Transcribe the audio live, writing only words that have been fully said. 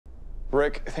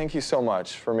Rick, thank you so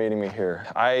much for meeting me here.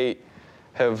 I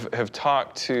have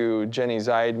talked to Jenny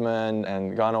Zeidman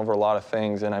and gone over a lot of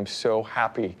things, and I'm so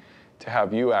happy to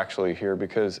have you actually here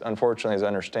because, unfortunately, as I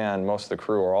understand, most of the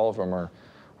crew, or all of them, are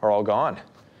all gone.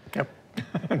 Yep.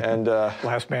 And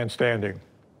last man standing.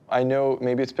 I know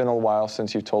maybe it's been a while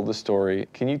since you told the story.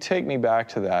 Can you take me back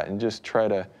to that and just try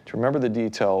to remember the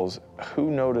details? Who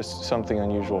noticed something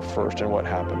unusual first and what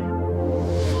happened?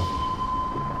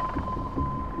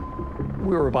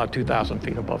 We were about 2,000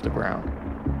 feet above the ground.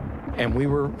 And we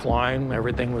were flying,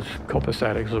 everything was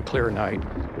copacetic, it was a clear night.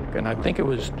 And I think it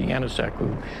was Janusek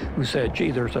who said,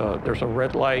 gee, there's a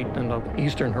red light in the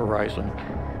eastern horizon,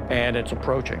 and it's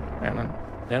approaching. And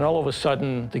then all of a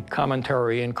sudden, the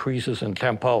commentary increases in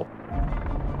tempo.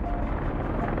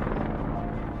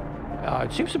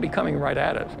 It seems to be coming right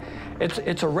at us.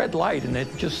 It's a red light, and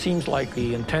it just seems like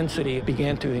the intensity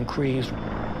began to increase.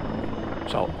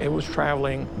 So it was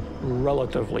traveling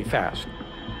relatively fast.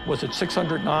 Was it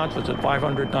 600 knots? Was it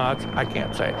 500 knots? I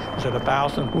can't say. Was it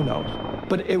 1,000? Who knows?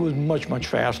 But it was much, much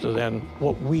faster than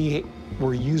what we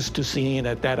were used to seeing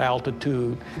at that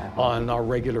altitude on our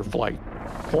regular flight.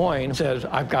 Boyne says,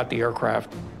 I've got the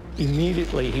aircraft.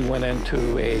 Immediately, he went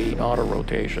into an auto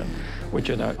rotation,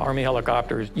 which in Army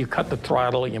helicopters, you cut the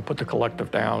throttle, you put the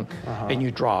collective down, and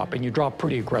you drop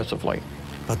pretty aggressively.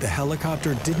 But the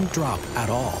helicopter didn't drop at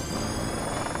all.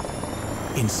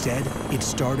 Instead, it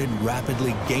started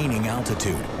rapidly gaining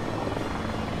altitude,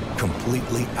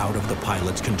 completely out of the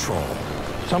pilot's control.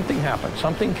 Something happened.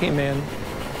 Something came in,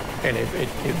 and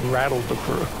it rattled the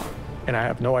crew. And I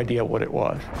have no idea what it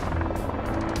was.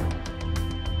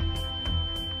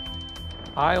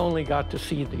 I only got to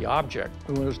see the object.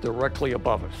 It was directly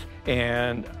above us.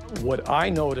 And what I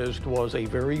noticed was a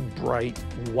very bright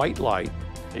white light.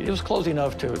 It was close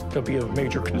enough to be of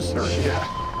major concern.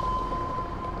 Yeah.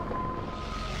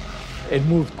 It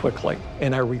moved quickly,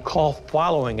 and I recall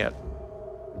following it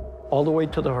all the way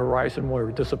to the horizon where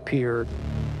it disappeared.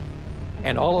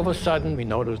 And all of a sudden, we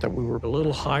noticed that we were a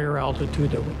little higher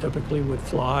altitude than we typically would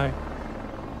fly.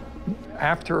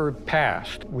 After it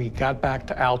passed, we got back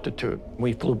to altitude.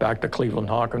 We flew back to Cleveland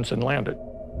Hawkins and landed.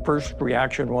 First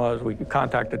reaction was we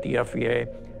contacted the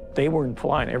FAA. They weren't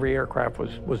flying. Every aircraft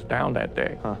was down that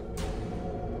day.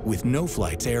 With no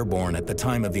flights airborne at the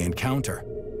time of the encounter,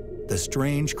 the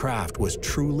strange craft was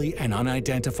truly an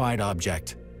unidentified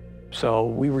object. So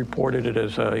we reported it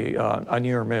as a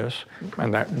near miss,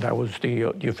 and that was the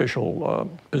official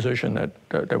position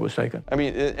that was taken. I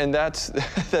mean, and that's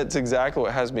exactly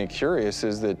what has me curious,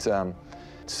 is that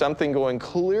something going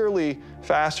clearly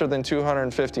faster than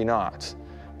 250 knots,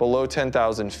 below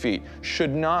 10,000 feet,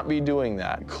 should not be doing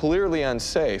that. Clearly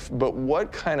unsafe, but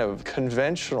what kind of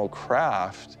conventional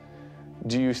craft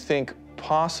do you think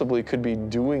possibly could be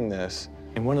doing this?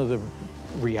 And one of the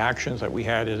reactions that we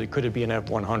had is it could be an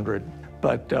F-100,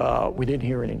 but we didn't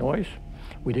hear any noise.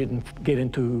 We didn't get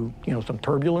into some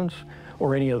turbulence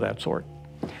or any of that sort.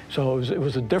 So it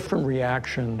was a different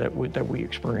reaction that we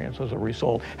experienced as a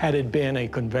result, had it been a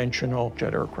conventional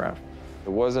jet aircraft.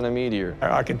 It wasn't a meteor.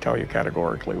 I can tell you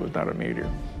categorically it was not a meteor.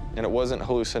 And it wasn't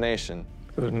hallucination.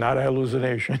 It was not a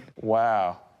hallucination.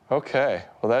 Wow. Okay.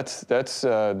 Well, that's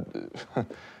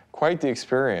quite the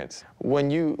experience.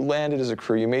 When you landed as a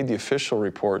crew, you made the official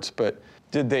reports, but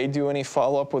did they do any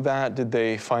follow-up with that? Did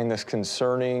they find this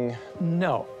concerning?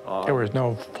 No. There was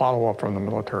no follow-up from the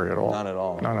military at all. None at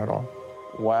all? None at all.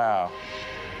 Wow.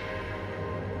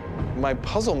 My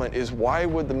puzzlement is, why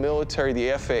would the military,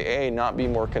 the FAA, not be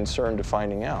more concerned to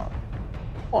finding out?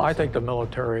 Well, I think the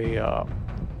military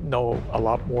know a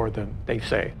lot more than they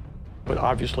say, but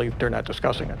obviously they're not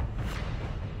discussing it.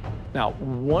 Now,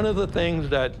 one of the things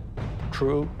that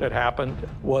happened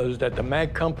was that the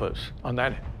mag compass on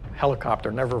that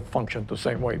helicopter never functioned the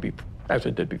same way as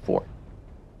it did before.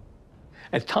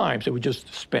 At times, it would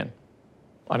just spin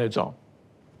on its own.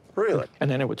 Really?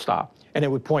 And then it would stop, and it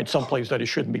would point someplace that it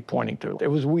shouldn't be pointing to. It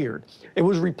was weird. It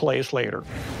was replaced later.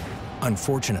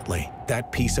 Unfortunately,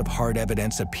 that piece of hard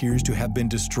evidence appears to have been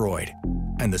destroyed,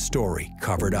 and the story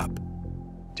covered up.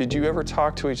 Did you ever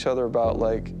talk to each other about,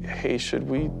 like, hey, should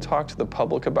we talk to the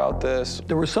public about this?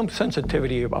 There was some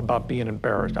sensitivity about being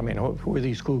embarrassed. I mean, who are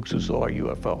these kooks who saw a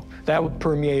UFO? That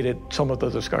permeated some of the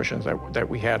discussions that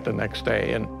we had the next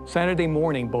day. And Saturday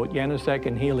morning, both Janusek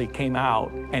and Healy came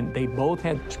out, and they both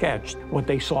had sketched what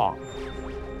they saw.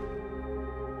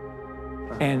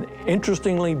 And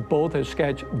interestingly, both had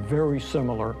sketched very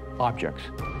similar objects.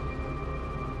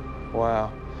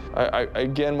 Wow. I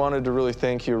again wanted to really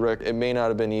thank you, Rick. It may not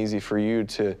have been easy for you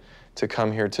to come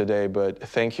here today, but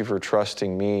thank you for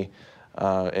trusting me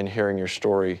and hearing your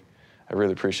story. I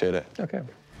really appreciate it. Okay.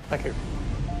 Thank you.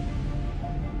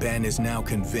 Ben is now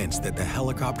convinced that the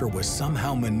helicopter was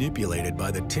somehow manipulated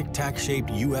by the tic-tac-shaped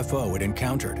UFO it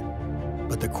encountered.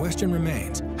 But the question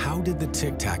remains, how did the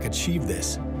tic-tac achieve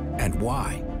this, and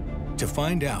why? To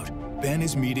find out, Ben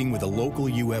is meeting with a local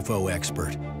UFO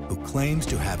expert who claims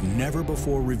to have never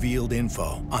before revealed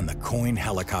info on the coin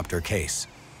helicopter case.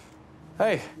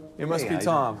 Hey, you must be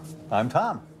Tom. I'm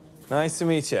Tom. Nice to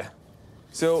meet you.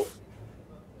 So,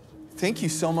 thank you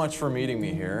so much for meeting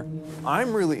me here.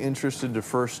 I'm really interested to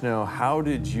first know, how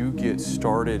did you get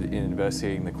started in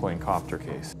investigating the coin copter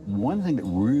case? One thing that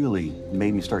really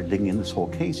made me start digging in this whole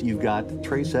case, you've got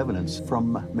trace evidence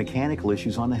from mechanical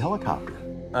issues on the helicopter.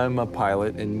 I'm a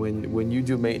pilot, and when you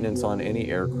do maintenance on any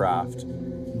aircraft,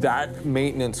 that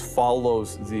maintenance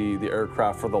follows the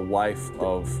aircraft for the life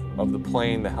of the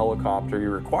plane, the helicopter.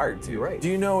 You're required to. Right. Do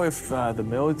you know if the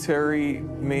military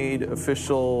made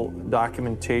official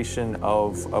documentation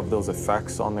of those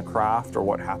effects on the craft, or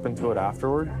what happened to it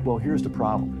afterward? Well, here's the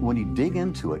problem. When you dig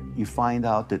into it, you find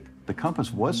out that the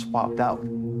compass was swapped out.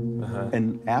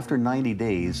 And after 90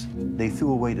 days, they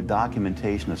threw away the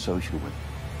documentation associated with it.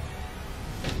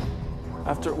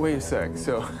 Wait a sec,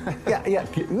 so...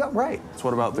 Yeah, right. So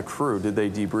what about the crew? Did they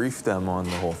debrief them on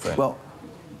the whole thing? Well,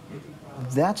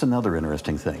 that's another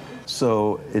interesting thing.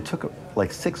 So it took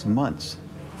like 6 months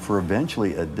for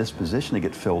eventually a disposition to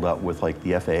get filled out with like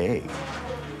the FAA,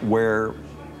 where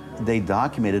they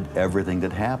documented everything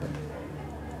that happened.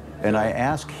 And I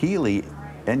asked Healy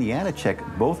and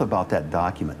Janacek both about that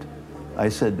document. I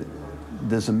said,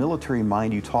 does the military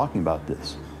mind you talking about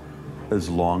this, as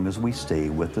long as we stay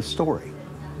with the story?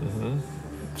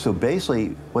 So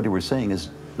basically, what they were saying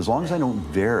is, as long as I don't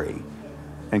vary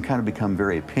and kind of become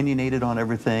very opinionated on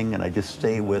everything, and I just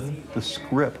stay with the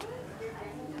script,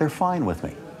 they're fine with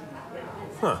me.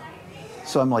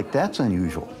 So I'm like, that's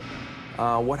unusual.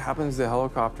 What happens to the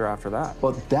helicopter after that?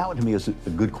 Well, that to me is a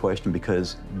good question,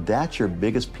 because that's your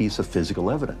biggest piece of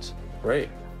physical evidence. Right.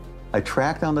 I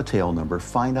track down the tail number,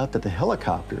 find out that the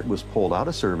helicopter was pulled out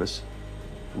of service,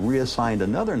 reassigned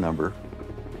another number,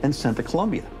 and sent to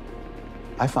Colombia.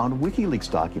 I found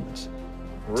WikiLeaks documents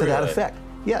to that effect.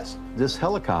 Yes, this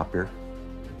helicopter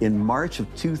in March of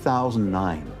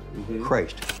 2009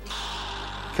 crashed,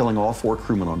 killing all 4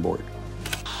 crewmen on board.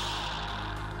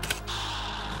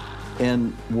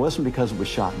 And it wasn't because it was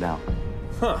shot down.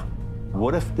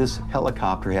 What if this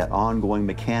helicopter had ongoing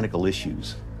mechanical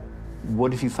issues?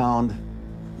 What if you found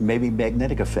maybe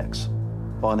magnetic effects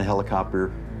on a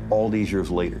helicopter all these years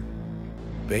later?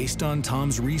 Based on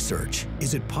Tom's research,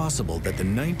 is it possible that the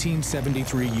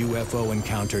 1973 UFO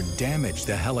encounter damaged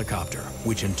the helicopter,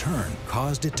 which in turn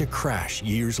caused it to crash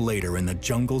years later in the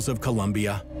jungles of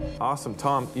Colombia? Awesome.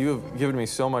 Tom, you have given me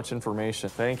so much information.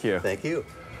 Thank you. Thank you.